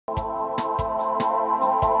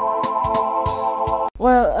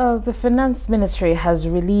Well, the Finance Ministry has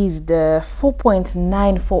released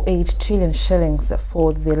 4.948 trillion shillings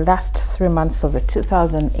for the last 3 months of the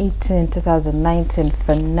 2018-2019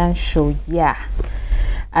 financial year.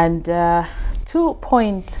 And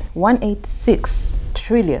 2.186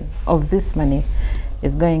 trillion of this money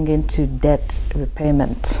is going into debt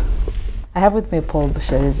repayment. I have with me Paul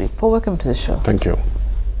Busharizi. Paul, welcome to the show. Thank you.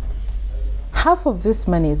 Half of this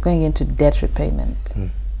money is going into debt repayment.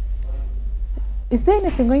 Is there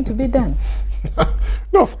anything going to be done?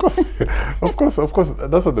 No, of course, of course.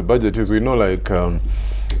 That's what the budget is. We know, like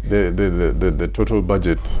the total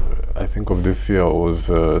budget, I think, of this year was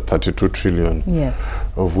 32 trillion. Yes.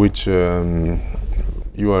 Of which URA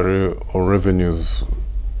or revenues,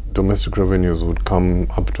 domestic revenues, would come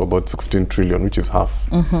up to about 16 trillion, which is half.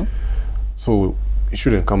 So it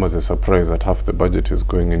shouldn't come as a surprise that half the budget is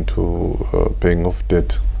going into paying off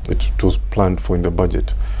debt. It was planned for in the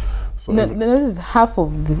budget. So no, this is half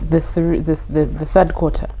of the third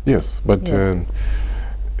quarter. Yes, but the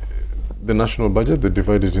national budget, they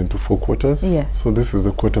divide it into 4 quarters. Yes. So this is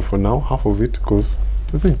the quarter for now. Half of it goes,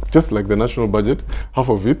 I think, just like the national budget, half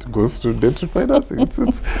of it goes to debt refinancing.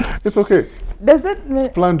 It's okay. Does that mean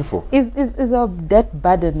it's planned for? Is our debt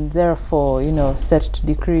burden therefore, set to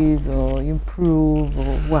decrease or improve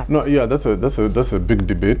or what? No, yeah, that's a big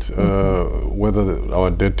debate whether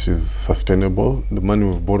our debt is sustainable. The money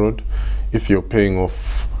we've borrowed, if you're paying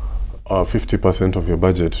off 50% of your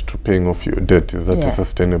budget to paying off your debt, is that a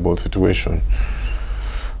sustainable situation?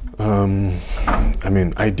 I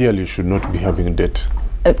mean, ideally, you should not be having debt.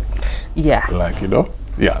 Yeah,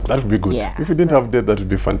 that would be good. Yeah, if you didn't have debt, that would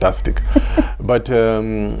be fantastic. But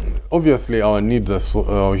obviously, our needs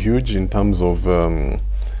are huge in terms of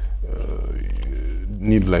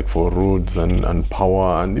need, like for roads and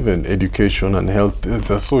power and even education and health.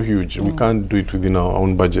 They're so huge. We can't do it within our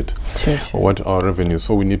own budget or what our revenues.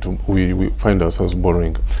 So we need to we find ourselves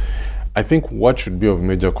borrowing. I think what should be of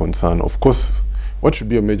major concern, of course, what should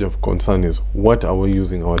be a major concern is what are we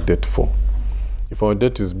using our debt for? If our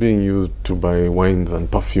debt is being used to buy wines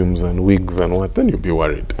and perfumes and wigs and what, then you'll be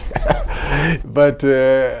worried. But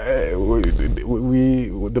the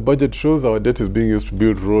budget shows our debt is being used to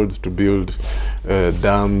build roads, to build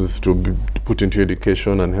dams, to put into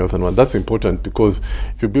education and health and what. That's important because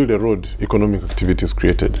if you build a road, economic activity is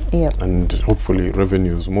created. Yep. And hopefully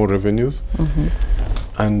more revenues.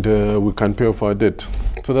 And we can pay off our debt.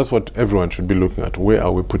 So that's what everyone should be looking at. Where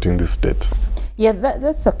are we putting this debt? Yeah,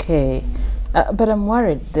 that's okay. But I'm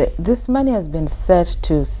worried that this money has been set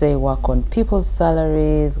to, say, work on people's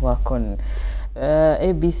salaries, work on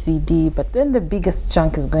ABCD, but then the biggest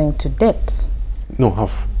chunk is going to debt. No,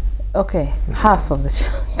 half. Okay, half of the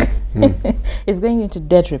chunk is going into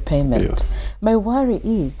debt repayment. Yes. My worry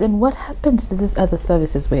is, then what happens to these other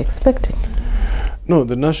services we're expecting? No,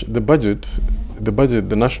 the national budget,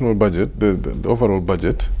 the overall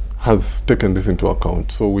budget has taken this into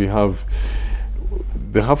account. So we have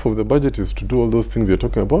the half of the budget is to do all those things you're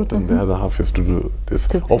talking about, and the other half is to do this.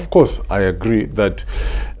 Of course, I agree that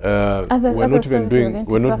we're not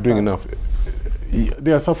doing enough.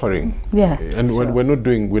 They are suffering. Yeah, and we're not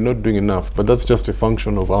doing enough. But that's just a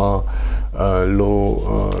function of our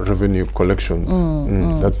low revenue collections.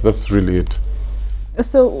 That's really it.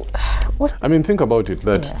 So, think about it.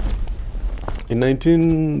 That in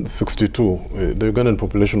 1962, the Ugandan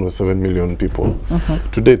population was 7 million people.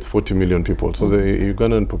 Today, it's 40 million people. So the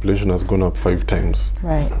Ugandan population has gone up 5 times.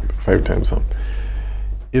 Right. 5 times up.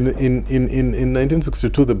 In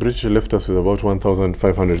 1962, the British left us with about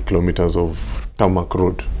 1,500 kilometers of tarmac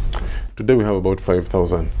road. Today, we have about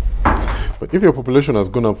 5,000. But if your population has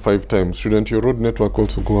gone up 5 times, shouldn't your road network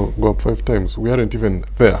also go up 5 times? We aren't even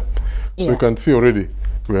there. So you can see already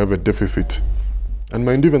we have a deficit. And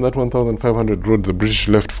mind, even that 1,500 roads the British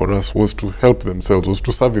left for us was to help themselves, was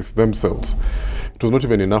to service themselves. It was not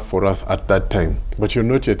even enough for us at that time. But you're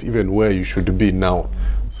not yet even where you should be now.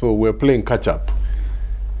 So we're playing catch up.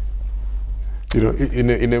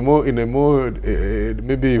 In a more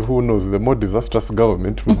maybe, who knows, the more disastrous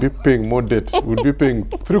government would be paying more debt. Would be paying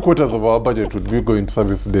 3/4 of our budget would be going to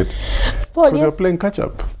service debt. Because we're playing catch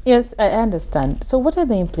up. Yes, I understand. So what are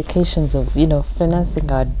the implications of, financing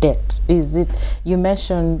our debt? Is it, you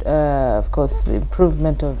mentioned, of course,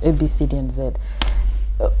 improvement of A, B, C, D, and Z.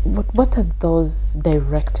 What are those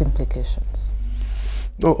direct implications?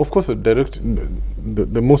 No, of course,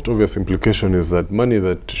 the most obvious implication is that money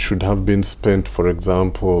that should have been spent, for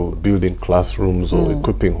example, building classrooms or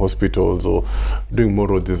equipping hospitals or doing more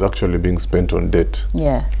roads, is actually being spent on debt.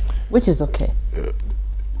 Yeah, which is okay.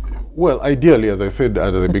 Well, ideally, as I said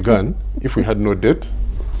as I began, if we had no debt,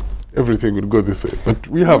 everything would go this way. But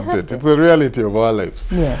we have debt. It's a reality of our lives.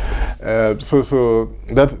 Yes. So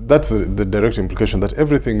that's the direct implication, that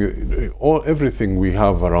everything we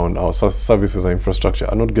have around our services and infrastructure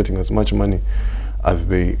are not getting as much money as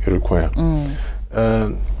they require.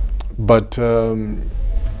 But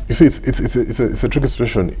you see, it's a tricky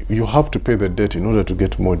situation. You have to pay the debt in order to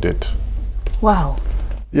get more debt. Wow.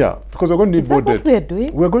 Yeah, because we're going to need more debt. Is that what we're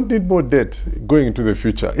doing? We're going to need more debt going into the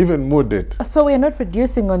future, even more debt. So we're not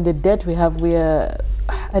reducing on the debt we have.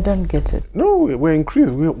 I don't get it. No, we're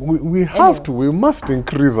increasing. We have to. We must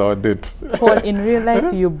increase our debt. Paul, in real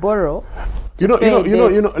life, you borrow. You know.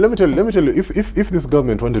 Let me tell you. If this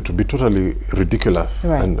government wanted to be totally ridiculous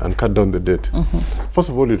and cut down the debt, first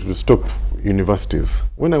of all, it would stop universities.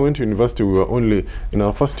 When I went to university, we were only in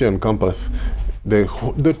our first year on campus. The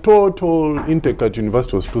total intake at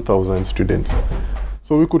university was 2,000 students.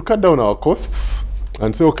 So we could cut down our costs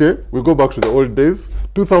and say, okay, we go back to the old days,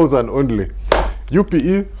 2,000 only.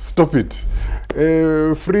 UPE, stop it.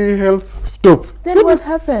 Free health, stop. Then what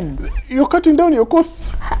happens? You're cutting down your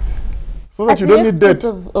costs so that you don't need debt.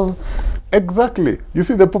 Exactly. You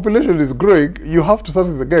see, the population is growing. You have to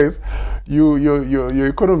service the guys. Your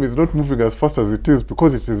economy is not moving as fast as it is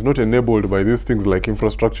because it is not enabled by these things like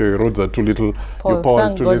infrastructure. Your roads are too little. Paul, your power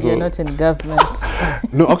is too little. You're not in government.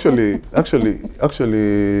 No, actually, it's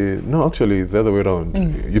the other way around.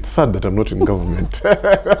 It's sad that I'm not in government.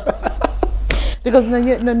 Because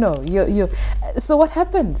you. So what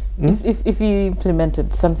happens if you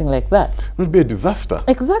implemented something like that? It would be a disaster.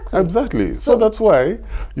 Exactly. So that's why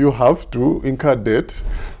you have to incur debt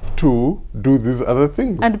to do these other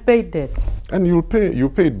things. And pay debt. And you pay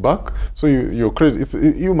it back. So your credit.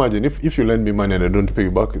 You imagine if you lend me money and I don't pay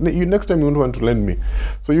you back. Next time you won't want to lend me.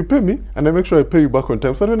 So you pay me and I make sure I pay you back on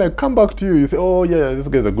time. So when I come back to you, you say, oh yeah, this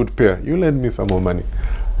guy's a good payer. You lend me some more money.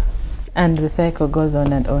 And the cycle goes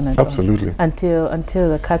on and on and Absolutely. on. Until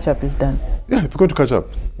the catch-up is done. Yeah, it's going to catch up.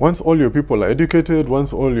 Once all your people are educated,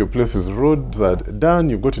 once all your places, roads are done,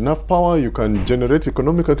 you've got enough power, you can generate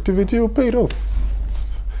economic activity, you pay it off.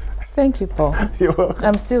 Thank you, Paul. You're welcome.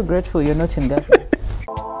 I'm still grateful you're not in government.